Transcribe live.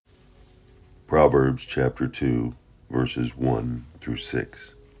Proverbs chapter 2, verses 1 through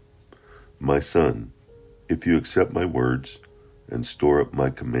 6. My son, if you accept my words and store up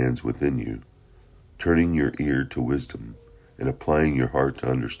my commands within you, turning your ear to wisdom and applying your heart to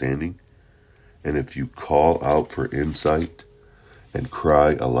understanding, and if you call out for insight and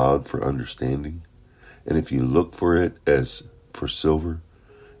cry aloud for understanding, and if you look for it as for silver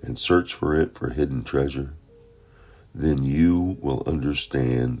and search for it for hidden treasure, then you will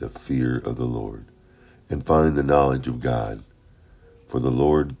understand the fear of the Lord and find the knowledge of God. For the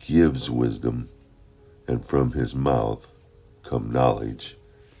Lord gives wisdom, and from his mouth come knowledge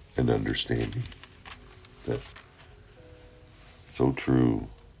and understanding. That's so true.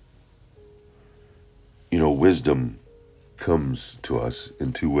 Wisdom comes to us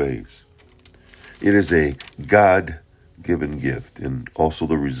in two ways. It is a God-given gift and also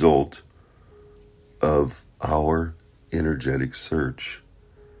the result of our energetic search.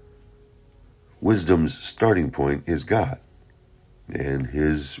 Wisdom's starting point is God and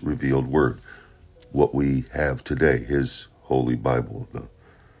his revealed word, what we have today, his holy Bible, the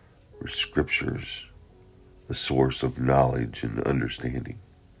scriptures, the source of knowledge and understanding.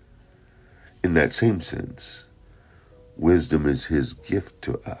 In that same sense, wisdom is his gift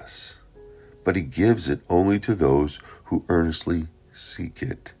to us, but he gives it only to those who earnestly seek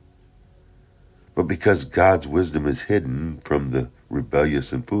it. But because God's wisdom is hidden from the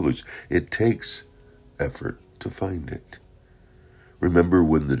rebellious and foolish, it takes effort to find it. Remember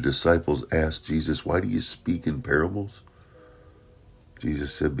when the disciples asked Jesus, "Why do you speak in parables?"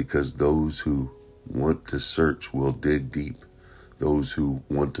 Jesus said, "Because those who want to search will dig deep. Those who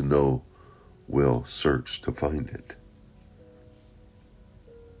want to know will search to find it."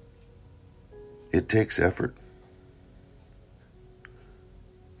 It takes effort.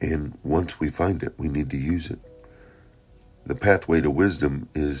 And once we find it, we need to use it. The pathway to wisdom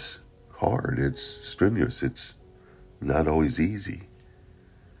is hard. It's strenuous. It's not always easy.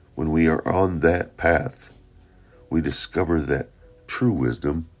 When we are on that path, we discover that true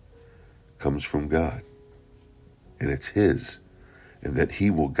wisdom comes from God. And it's his. And that he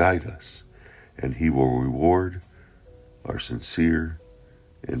will guide us. And he will reward our sincere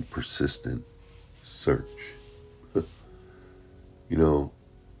and persistent search.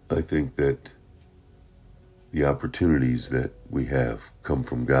 I think that the opportunities that we have come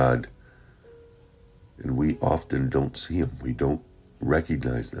from God, and we often don't see them. We don't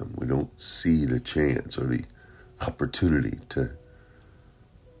recognize them. We don't see the chance or the opportunity to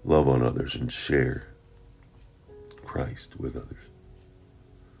love on others and share Christ with others.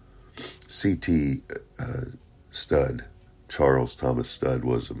 C.T. Studd, Charles Thomas Studd,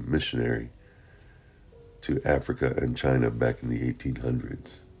 was a missionary to Africa and China back in the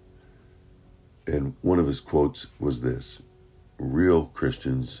 1800s. And one of his quotes was this: "Real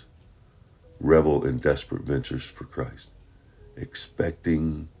Christians revel in desperate ventures for Christ,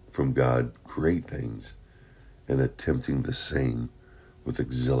 expecting from God great things and attempting the same with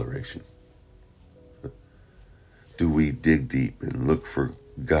exhilaration." Do we dig deep and look for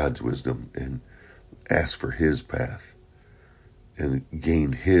God's wisdom and ask for his path and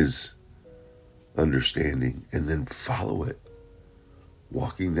gain his understanding and then follow it,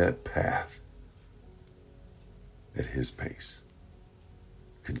 walking that path at his pace,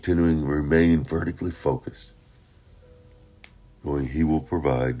 continuing to remain vertically focused, knowing he will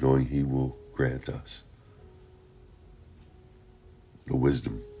provide, knowing he will grant us the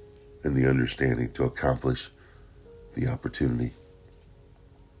wisdom and the understanding to accomplish the opportunity.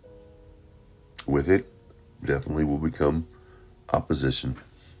 With it, definitely will become opposition,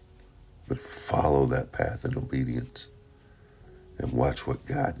 but follow that path in obedience and watch what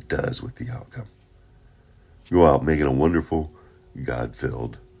God does with the outcome. Go out making a wonderful,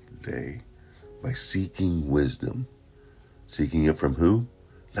 God-filled day by seeking wisdom. Seeking it from who?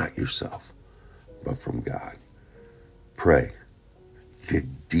 Not yourself, but from God. Pray.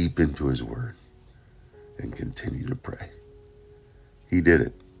 Dig deep into his word and continue to pray. He did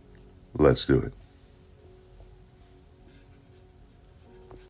it. Let's do it.